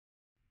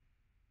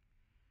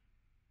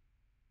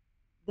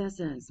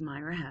This is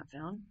Myra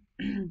Hatfield.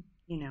 You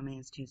know me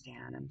as Tuesday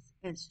Adams.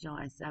 It's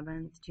July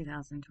 7th,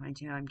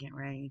 2022. I'm getting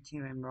ready to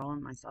enroll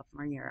in my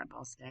sophomore year at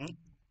Ball State.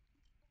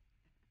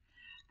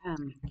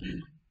 I'm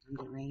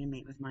getting ready to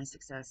meet with my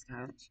success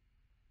coach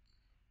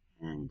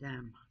and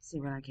see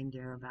what I can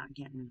do about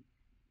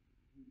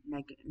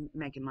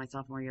making my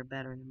sophomore year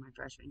better than my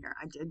freshman year.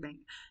 I did make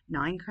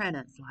 9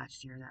 credits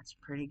last year. That's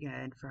pretty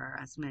good for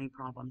as many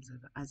problems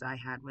as I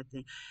had with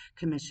the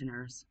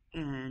commissioners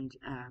and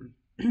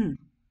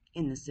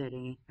in the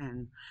city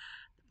and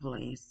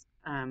police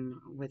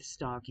with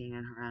stalking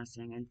and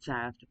harassing and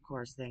theft. Of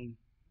course, they,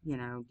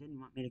 didn't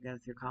want me to go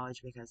through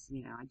college because,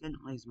 I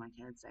didn't lose my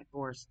kids. They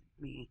forced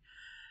me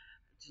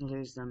to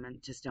lose them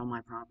and to steal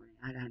my property.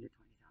 I had a $120,000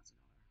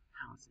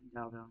 house in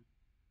Belleville.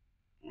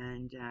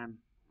 And,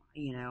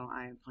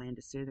 I plan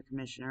to sue the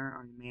commissioner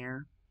or the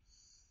mayor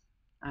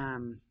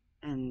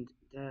and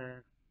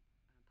the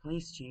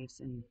police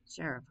chiefs and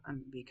sheriff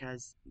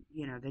because,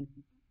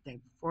 they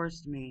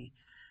forced me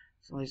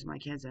to lose my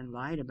kids and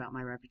lied about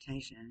my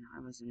reputation. I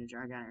wasn't a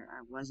drug addict.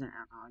 I wasn't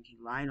alcoholic. He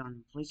lied on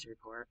the police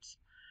reports.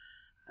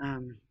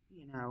 Um,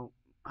 you know,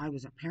 I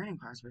was at parenting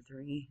class for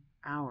 3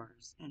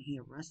 hours and he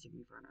arrested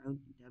me for an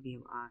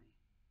OWI.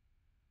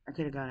 I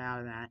could have got out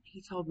of that.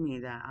 He told me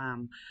that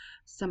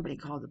somebody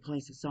called the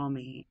police and saw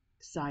me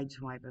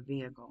sideswipe a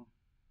vehicle.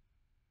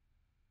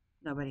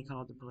 Nobody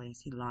called the police.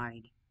 He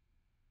lied.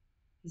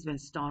 He's been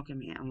stalking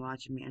me and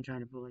watching me and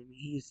trying to bully me.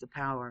 He used the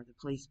power, the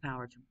police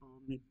power, to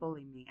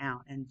bully me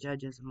out, and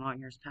judges and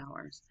lawyers'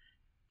 powers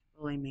to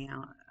bully me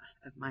out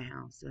of my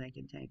house so they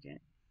could take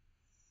it.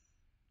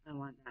 I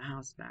want that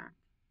house back.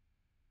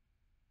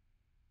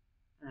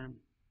 Um,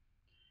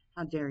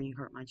 how dare you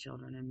hurt my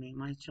children and me?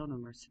 My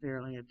children were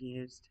severely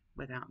abused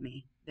without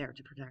me there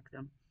to protect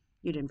them.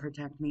 You didn't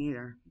protect me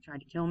either. You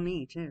tried to kill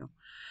me too.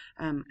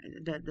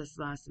 That this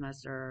last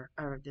semester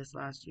or this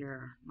last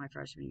year, my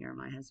freshman year,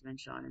 my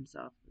husband shot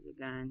himself with a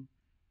gun,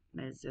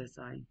 committed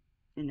suicide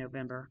in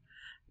November.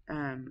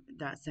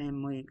 That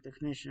same week, the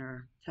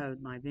commissioner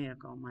towed my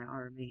vehicle, my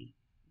RV.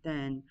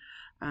 Then,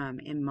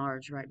 in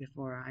March, right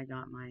before I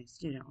got my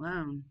student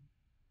loan,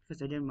 because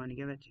they didn't want to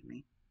give it to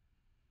me,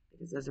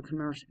 because there's a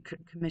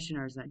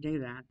commissioners that do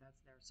that.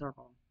 That's their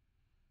circle,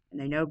 and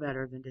they know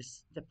better than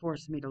just to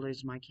force me to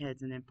lose my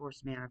kids and then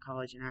force me out of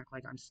college and act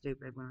like I'm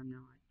stupid when I'm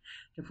not.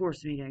 To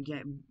force me to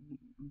get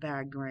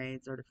bad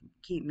grades or to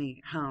keep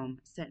me home,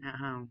 sitting at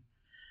home,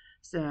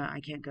 so I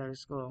can't go to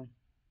school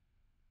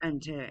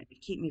and to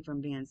keep me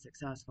from being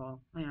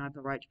successful. I have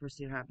the right to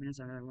pursue happiness.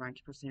 I have the right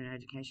to pursue an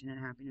education and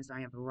happiness.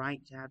 I have the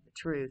right to have the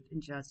truth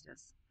and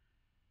justice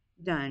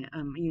done.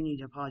 You need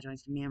to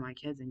apologize to me and my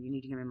kids, and you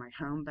need to give me my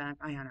home back.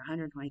 I had a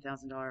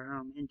 $120,000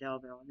 home in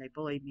Delville, and they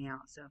bullied me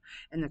out. So,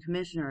 and the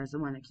commissioner is the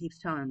one that keeps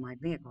towing my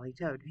vehicle. In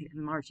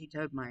March. He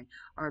towed my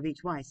RV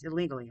twice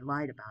illegally. He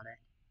lied about it.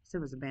 So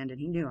it was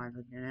abandoned. He knew I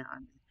lived in it.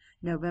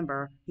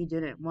 November, he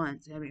did it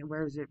once. I mean,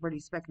 where is it? Where do you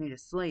expect me to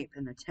sleep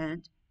in the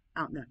tent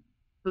out in the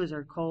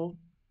blizzard cold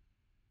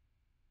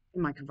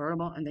in my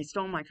convertible? And they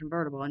stole my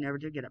convertible. I never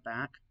did get it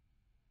back.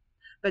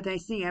 But they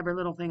see every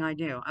little thing I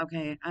do.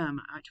 Okay,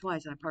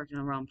 twice I parked in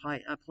the wrong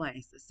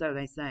place, so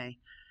they say.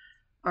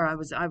 Or I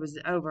was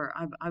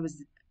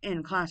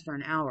in class for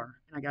an hour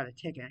and I got a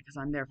ticket because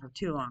I'm there for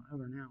too long,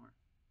 over an hour.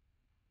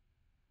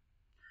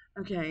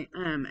 Okay,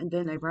 and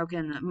then they broke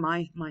in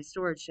my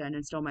storage shed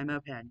and stole my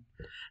moped.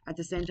 At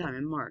the same time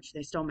in March,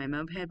 they stole my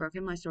moped, broke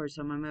in my storage,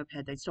 stole my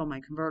moped, they stole my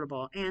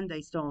convertible, and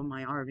they stole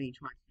my RV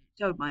twice.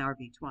 Towed my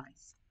RV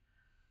twice.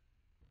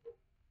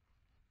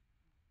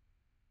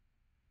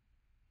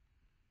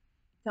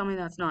 Tell me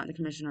that's not in the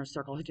commissioner's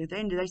circle. Do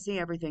they see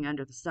everything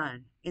under the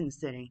sun in the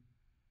city?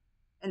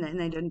 And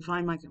they didn't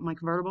find my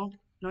convertible?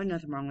 No,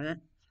 nothing wrong with it.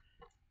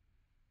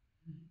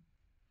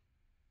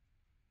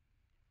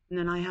 And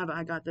then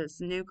I got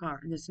this new car,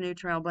 this new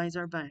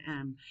Trailblazer, but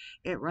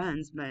it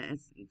runs, but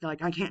it's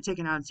like I can't take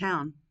it out of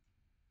town.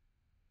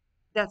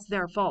 That's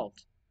their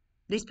fault.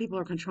 These people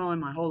are controlling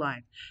my whole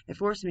life. They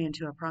forced me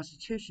into a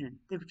prostitution.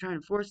 They were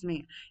trying to force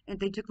me, and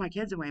they took my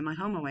kids away, my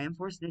home away, and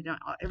forced me to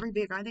every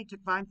vehicle. I think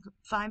took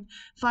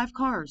five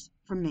cars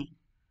from me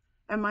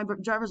and my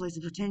driver's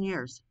license for 10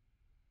 years,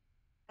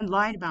 and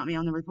lied about me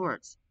on the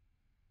reports.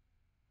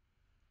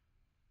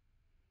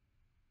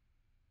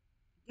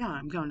 Yeah,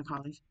 I'm going to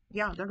college.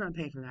 Yeah, they're going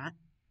to pay for that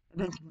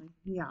eventually.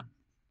 Yeah,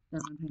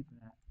 they're going to pay for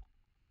that.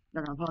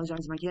 They're going to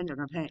apologize to my kid. They're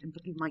going to pay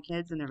my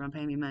kids, and they're going to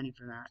pay me money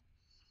for that.